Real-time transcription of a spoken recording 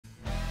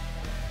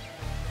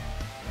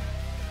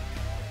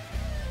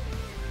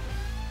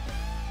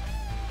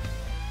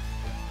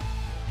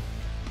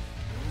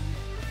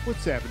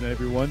What's happening,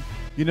 everyone?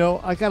 You know,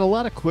 I got a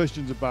lot of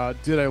questions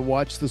about did I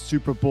watch the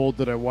Super Bowl?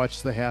 Did I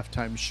watch the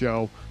halftime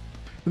show?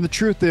 And the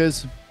truth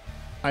is,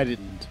 I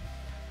didn't.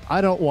 I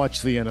don't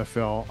watch the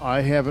NFL.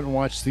 I haven't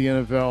watched the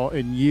NFL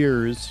in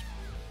years.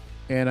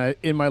 And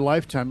in my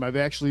lifetime, I've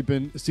actually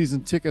been a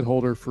season ticket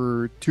holder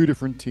for two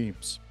different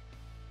teams,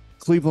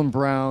 Cleveland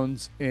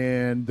Browns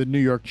and the New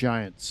York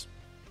Giants.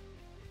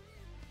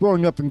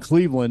 Growing up in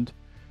Cleveland,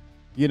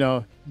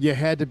 you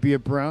had to be a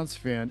Browns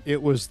fan.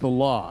 It was the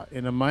law.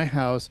 And in my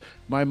house,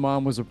 my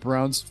mom was a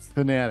Browns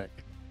fanatic.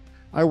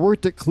 I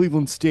worked at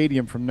Cleveland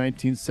Stadium from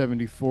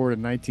 1974 to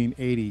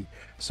 1980.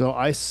 So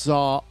I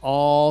saw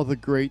all the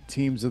great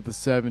teams of the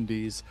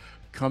 70s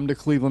come to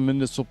Cleveland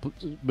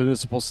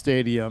Municipal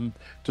Stadium,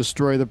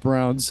 destroy the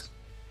Browns,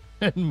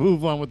 and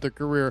move on with their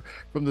career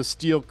from the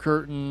Steel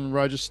Curtain,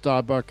 Roger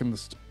Staubach, and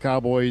the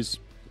Cowboys.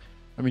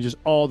 I mean, just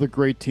all the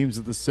great teams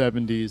of the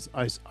 70s.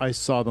 I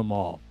saw them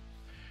all.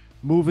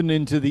 Moving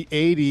into the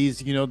 80s,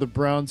 the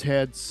Browns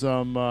had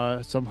some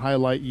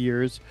highlight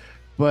years,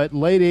 but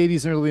late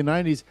 80s and early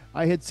 90s,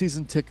 I had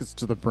season tickets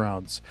to the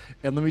Browns.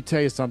 And let me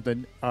tell you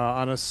something,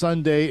 on a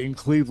Sunday in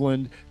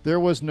Cleveland, there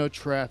was no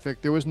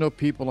traffic, there was no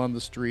people on the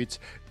streets.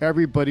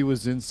 Everybody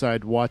was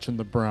inside watching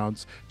the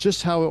Browns,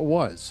 just how it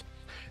was.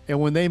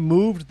 And when they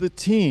moved the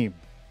team,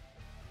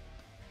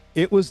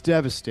 it was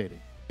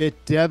devastating.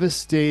 It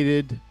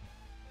devastated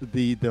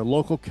the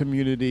local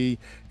community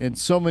in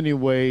so many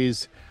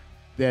ways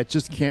that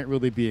just can't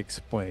really be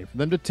explained. For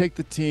them to take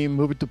the team,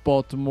 move it to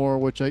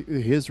Baltimore,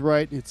 his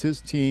right, it's his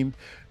team,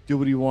 do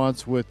what he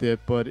wants with it.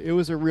 But it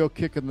was a real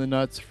kick in the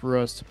nuts for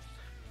us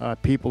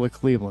people of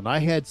Cleveland. I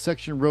had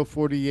section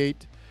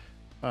 48,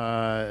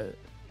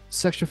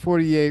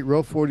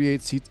 row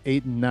 48, seats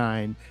 8 and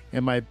 9,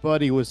 and my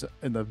buddy was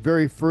in the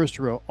very first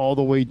row all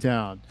the way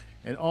down.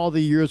 And all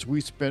the years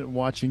we spent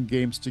watching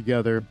games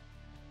together,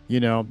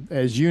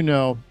 as you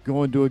know,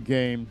 going to a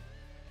game,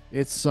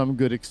 it's some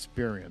good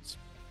experience.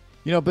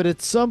 But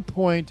at some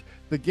point,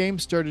 the game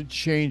started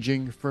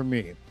changing for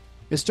me.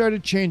 It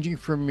started changing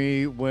for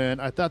me when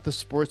I thought the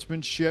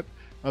sportsmanship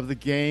of the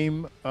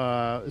game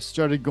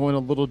started going a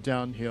little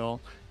downhill.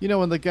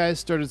 When the guys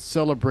started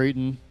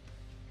celebrating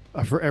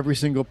for every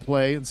single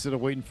play instead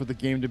of waiting for the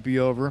game to be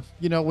over.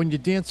 When you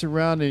dance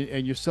around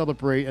and you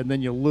celebrate and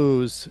then you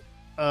lose,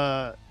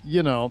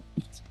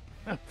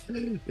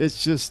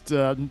 it's just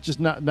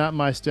not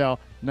my style,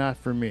 not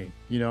for me.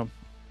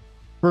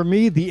 For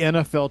me, the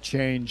NFL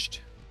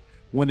changed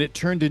when it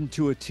turned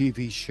into a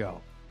TV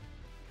show.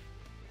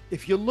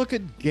 If you look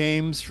at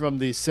games from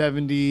the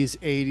 70s,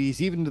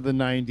 80s, even to the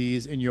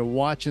 90s, and you're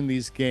watching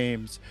these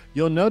games,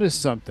 you'll notice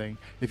something.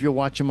 If you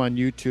watch them on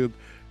YouTube,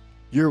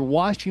 you're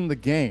watching the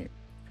game.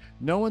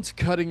 No one's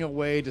cutting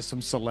away to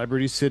some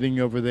celebrity sitting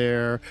over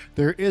there.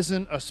 There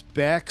isn't a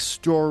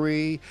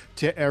backstory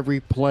to every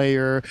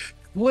player.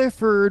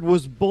 Clifford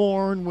was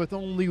born with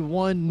only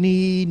one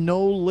knee,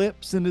 no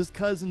lips, and his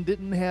cousin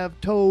didn't have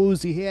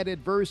toes. He had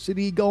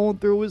adversity going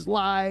through his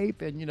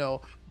life, and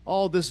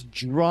all this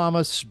drama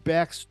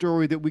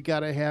backstory that we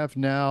got to have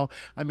now.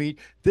 I mean,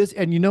 this,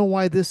 and you know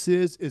why this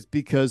is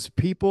because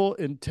people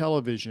in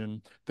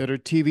television that are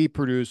TV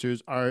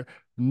producers are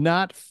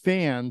not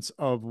fans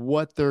of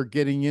what they're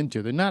getting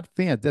into. They're not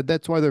fans.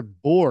 That's why they're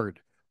bored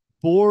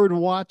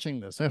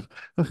watching this.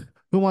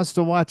 Who wants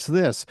to watch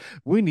this?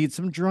 We need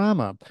some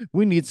drama.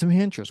 We need some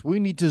interest. We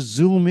need to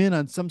zoom in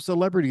on some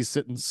celebrity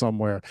sitting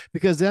somewhere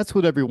because that's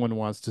what everyone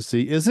wants to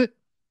see. Is it?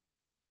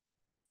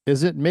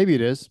 Is it? Maybe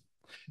it is.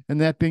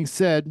 And that being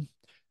said,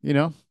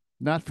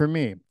 not for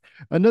me.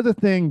 Another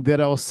thing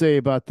that I'll say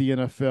about the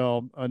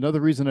NFL,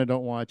 another reason I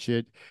don't watch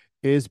it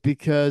is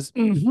because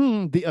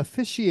the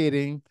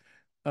officiating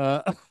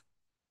uh,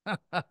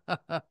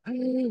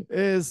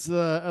 is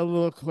a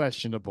little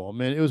questionable,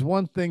 man. It was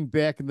one thing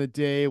back in the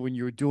day when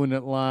you were doing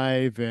it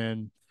live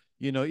and,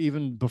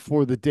 even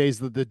before the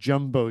days of the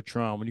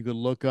Jumbotron, when you could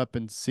look up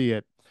and see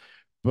it.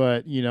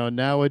 But,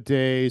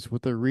 nowadays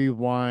with the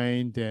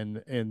rewind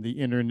and the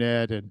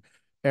internet and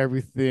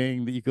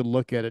everything that you could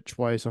look at it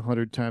twice,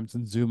 100 times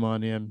and zoom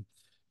on in,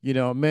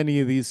 many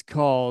of these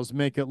calls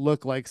make it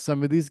look like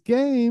some of these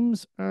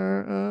games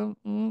are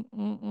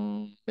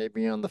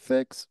maybe on the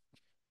fix.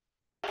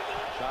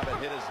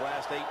 Shabbat hit his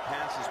last 8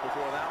 passes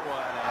before that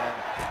one, and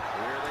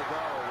here they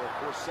go with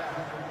Brissett.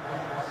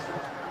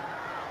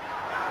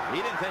 He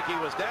didn't think he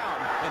was down,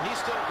 and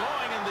he's still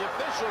going, and the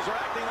officials are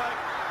acting like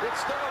it's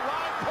still a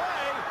live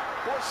play.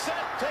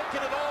 Brissett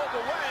taking it all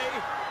the way,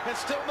 and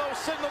still no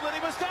signal that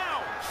he was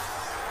down.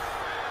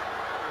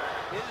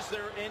 Is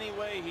there any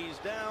way he's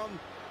down?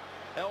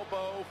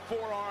 Elbow,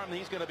 forearm,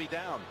 he's going to be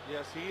down.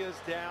 Yes, he is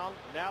down.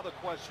 Now the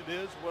question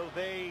is, will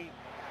they...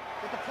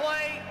 But the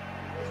play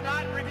is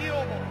not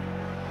reviewable.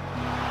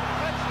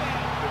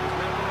 Touchdown.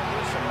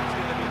 That's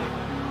going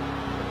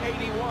to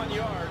be 81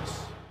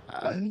 yards.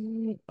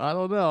 I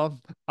don't know.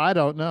 I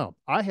don't know.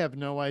 I have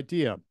no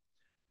idea.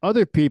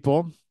 Other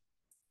people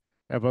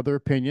have other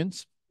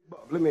opinions.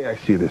 Let me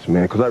ask you this,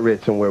 man, because I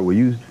read somewhere where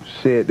you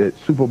said that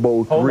Super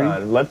Bowl III. Hold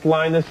on. Let's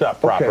line this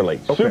up properly.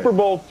 Okay. Super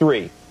Bowl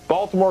III.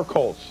 Baltimore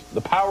Colts,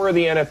 the power of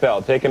the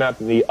NFL, taking out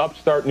the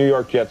upstart New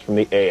York Jets from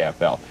the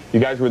AFL.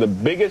 You guys were the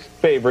biggest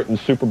favorite in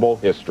Super Bowl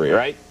history,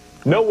 right?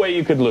 No way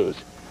you could lose.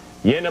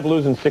 You end up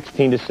losing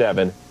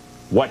 16-7.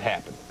 What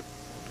happened?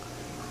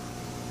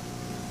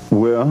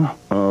 Well,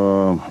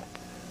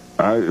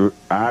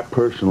 I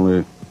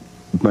personally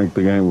think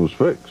the game was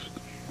fixed.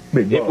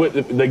 The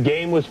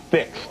game was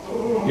fixed.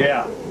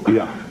 Yeah.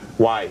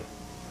 Why?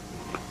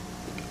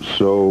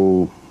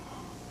 So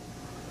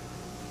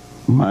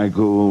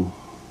Michael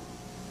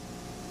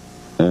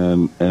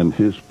and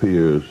his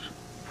peers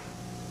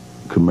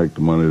could make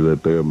the money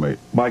that they'll make.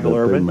 Michael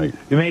Irvin,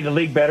 you made the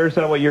league better. Is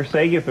that what you're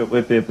saying?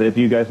 If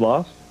you guys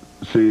lost?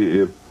 See,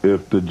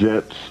 if the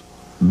Jets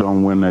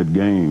don't win that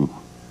game,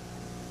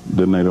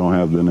 then they don't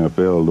have the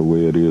NFL the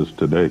way it is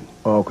today.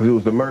 Oh, because it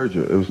was the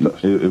merger. It was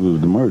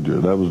the merger.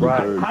 That was the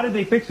Right. third. How did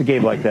they fix a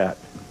game like that?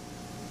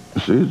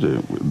 See,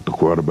 the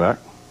quarterback.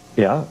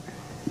 Yeah.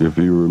 If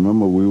you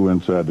remember, we were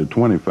inside the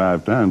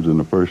 25 times in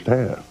the first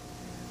half.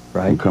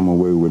 Right. And come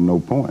away with no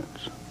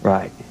points.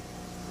 Right.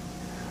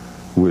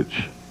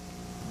 Which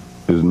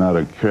is not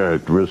a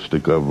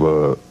characteristic of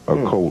a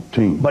Colt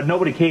team. But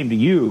nobody came to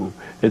you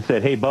and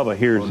said, "Hey, Bubba,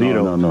 here's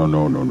No.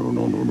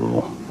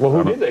 Well,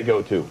 who did they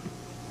go to?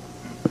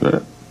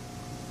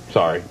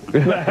 Sorry.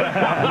 You see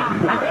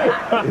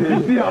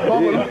how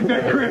Bubba looked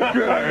at Chris?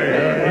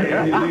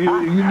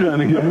 You trying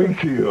to get me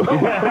killed.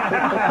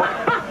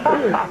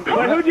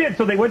 But who did?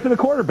 So they went to the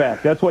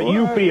quarterback. That's what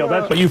you feel.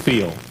 That's what you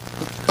feel.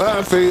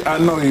 I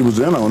know he was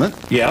in on it.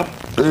 Yeah.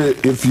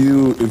 If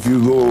you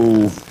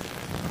go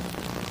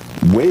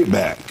way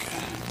back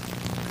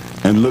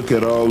and look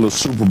at all the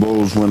Super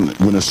Bowls when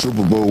it's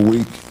Super Bowl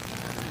week,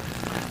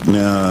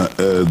 now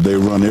they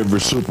run every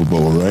Super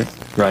Bowl, right?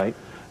 Right.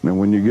 Now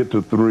when you get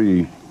to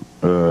 3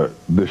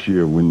 this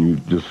year, when you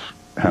just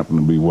happen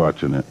to be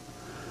watching it,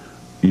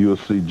 you'll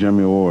see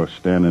Jimmy Orr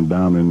standing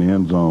down in the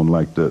end zone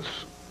like this.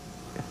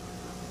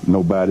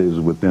 Nobody is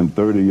within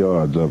 30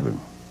 yards of him.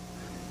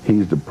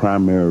 He's the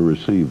primary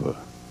receiver.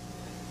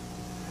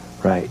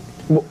 Right.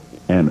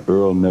 And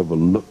Earl never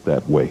looked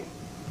that way.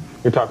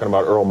 You're talking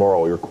about Earl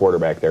Morrall, your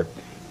quarterback there.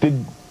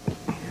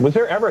 Was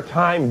there ever a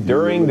time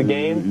during the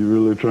game? You're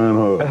really trying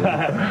hard.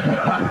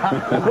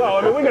 Well,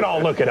 I mean, we can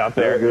all look it up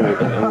there.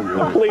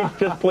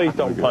 Please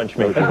don't punch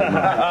me.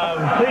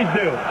 Please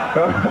do.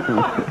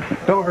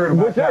 Don't hurt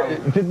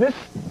him. Did this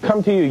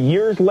come to you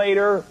years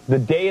later, the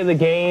day of the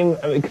game?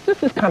 I mean, 'cause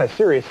this is kind of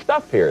serious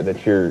stuff here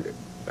that you're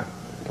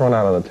throwing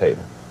out on the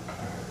table.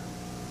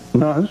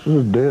 No, this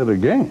was the day of the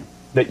game.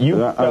 That you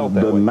felt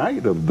that the way.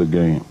 night of the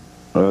game.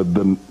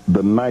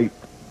 The night,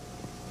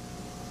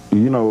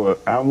 you know,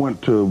 I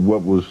went to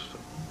what was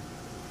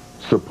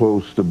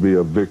supposed to be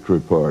a victory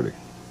party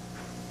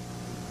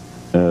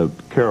at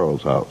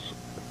Carol's house,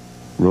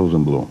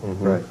 Rosenblum.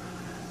 Mm-hmm. Right.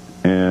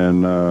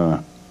 And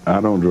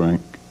I don't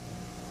drink.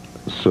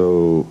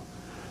 So,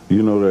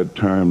 you know that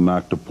term,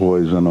 knock the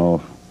poison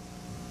off?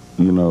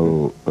 You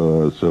know,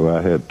 so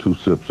I had 2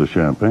 sips of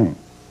champagne.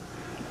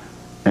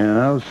 And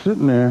I was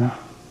sitting there,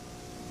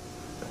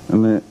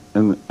 and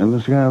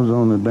this guy was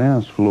on the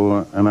dance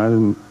floor, and I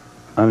didn't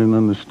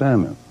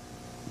understand it.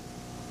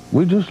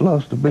 We just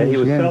lost the biggest And he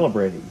was game.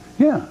 celebrating.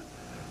 Yeah,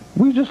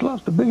 we just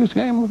lost the biggest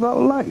game of our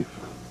life.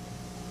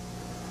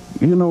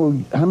 You know,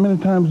 how many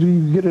times do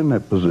you get in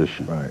that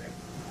position? Right.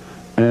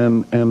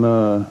 And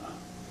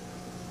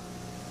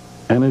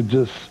it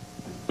just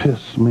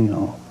pissed me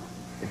off.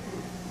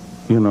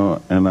 You know,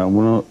 and I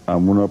went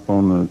up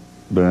on the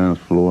dance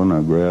floor and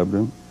I grabbed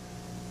him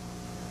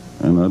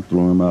and I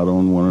threw him out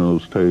on one of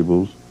those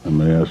tables and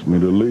they asked me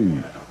to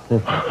leave.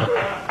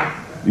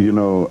 You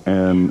know,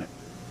 and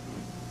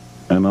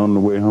on the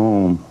way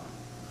home,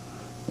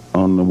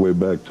 on the way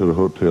back to the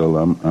hotel,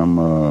 I'm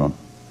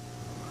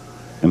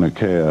in a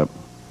cab,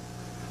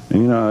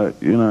 and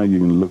you know you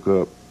can look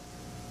up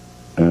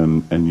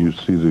and you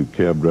see the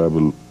cab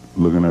driver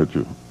looking at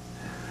you,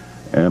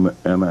 and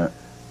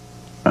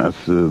I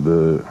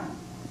said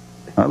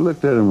I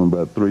looked at him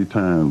about 3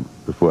 times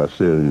before I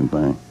said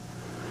anything,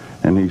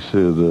 and he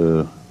said,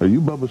 "Are you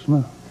Bubba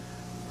Smith?"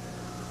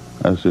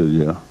 I said,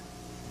 "Yeah."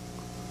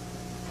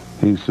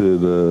 He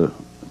said,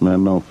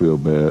 "Man, don't feel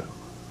bad."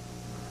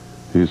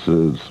 He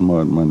said,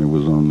 "Smart money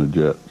was on the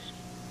Jets."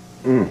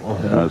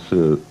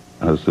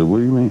 I said, "What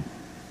do you mean?"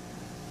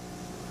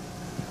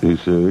 He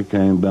said, "It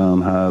came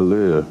down how I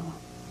live.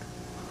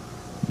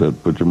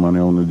 That put your money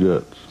on the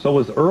Jets." So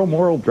was Earl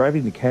Morrall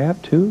driving the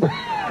cab, too? Okay,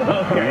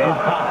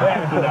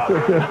 that's enough.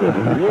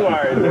 You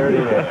are a dirty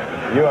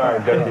man. You are a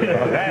dirty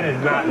man. That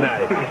is not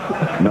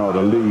nice. No,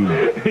 the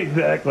league.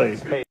 Exactly.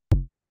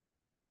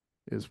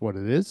 Is what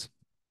it is.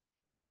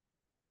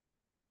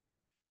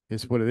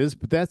 Is what it is.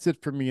 But that's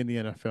it for me in the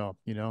NFL.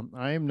 You know,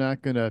 I'm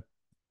not gonna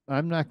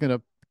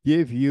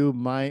give you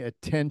my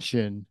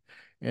attention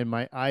and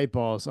my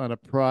eyeballs on a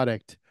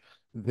product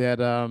that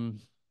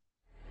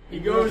He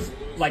goes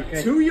like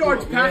 2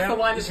 yards past the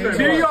line of scrimmage.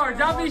 2 yards.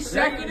 That'll be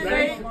 2nd and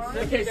 8.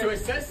 Okay, so it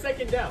says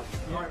 2nd down.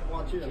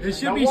 It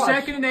should be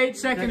 2nd and 8,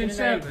 2nd and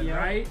 7,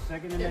 right?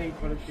 2nd and 8,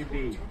 but it should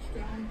be.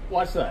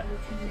 Watch that.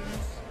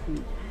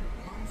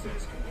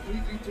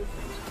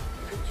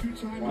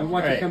 I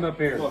want you to come up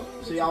here. Look,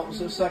 see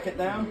Alton's second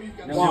down?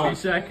 It'll be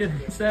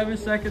second, 7,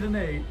 second and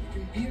 8.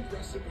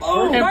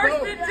 Oh,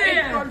 First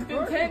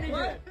and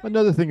 10.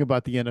 Another thing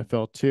about the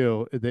NFL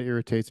too that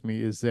irritates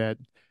me is that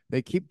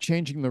they keep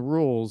changing the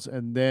rules,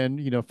 and then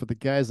for the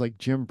guys like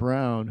Jim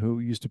Brown who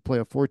used to play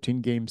a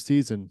 14-game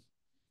season,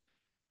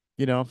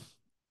 you know,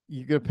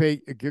 you gonna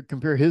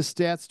compare his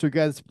stats to a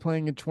guy that's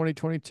playing in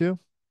 2022.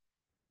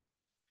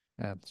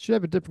 Yeah, should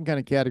have a different kind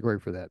of category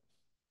for that.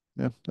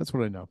 Yeah, that's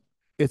what I know.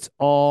 It's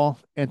all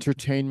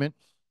entertainment.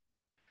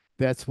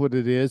 That's what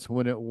it is.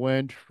 When it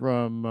went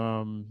from,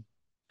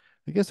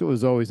 I guess it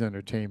was always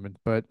entertainment,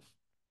 but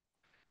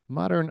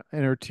modern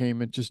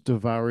entertainment just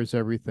devours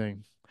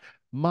everything.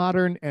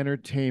 Modern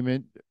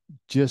entertainment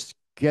just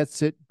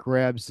gets it,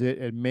 grabs it,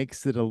 and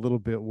makes it a little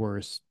bit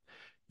worse.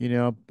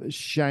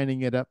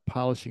 Shining it up,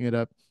 polishing it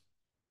up.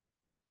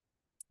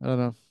 I don't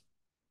know.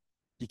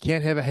 You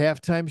can't have a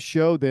halftime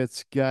show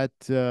that's got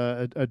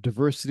a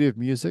diversity of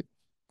music.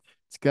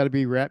 It's got to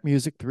be rap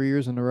music 3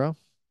 years in a row.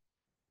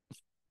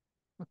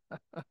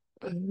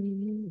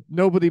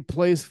 Nobody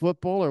plays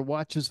football or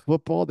watches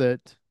football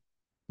that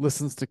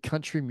listens to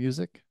country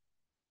music.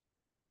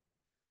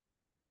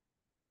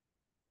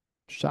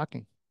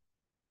 Shocking.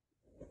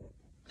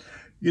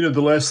 The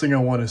last thing I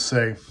want to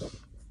say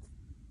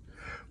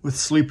with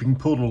Sleeping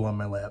Poodle on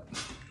my lap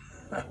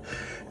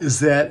is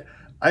that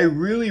I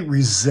really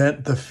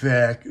resent the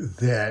fact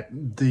that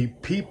the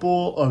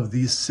people of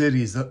these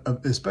cities,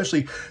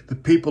 especially the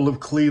people of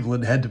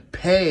Cleveland, had to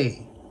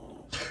pay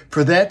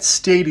for that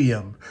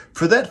stadium,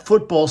 for that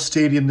football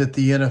stadium that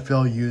the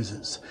NFL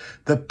uses.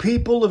 The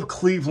people of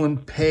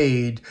Cleveland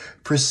paid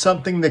for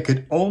something that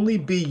could only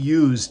be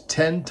used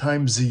 10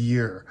 times a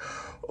year.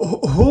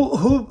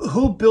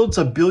 Who builds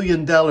a $1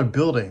 billion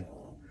building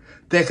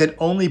that could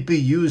only be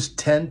used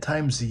 10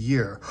 times a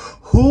year?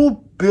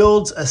 Who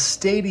builds a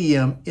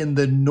stadium in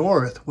the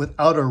north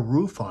without a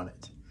roof on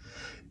it?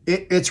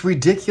 It's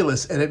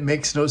ridiculous, and it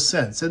makes no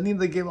sense. And then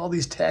they give all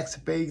these tax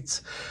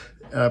breaks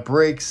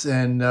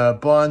and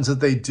bonds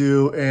that they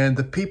do, and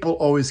the people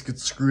always get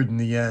screwed in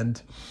the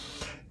end.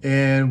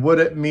 And what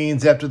it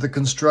means after the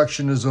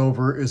construction is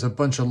over is a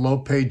bunch of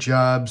low-paid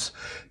jobs,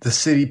 the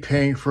city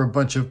paying for a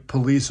bunch of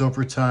police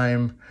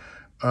overtime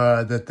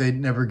that they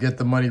never get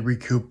the money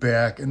recouped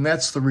back. And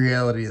that's the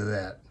reality of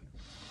that.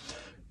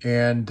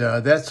 And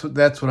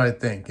that's what I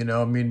think.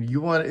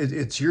 You want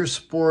it's your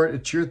sport,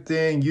 it's your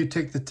thing. You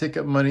take the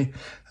ticket money.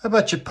 How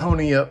about you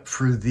pony up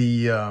for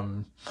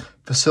the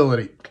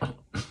facility?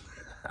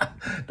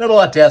 Not a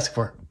lot to ask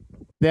for.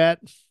 That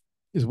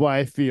is why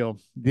I feel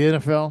the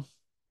NFL,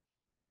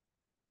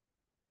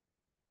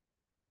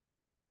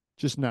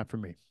 just not for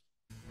me.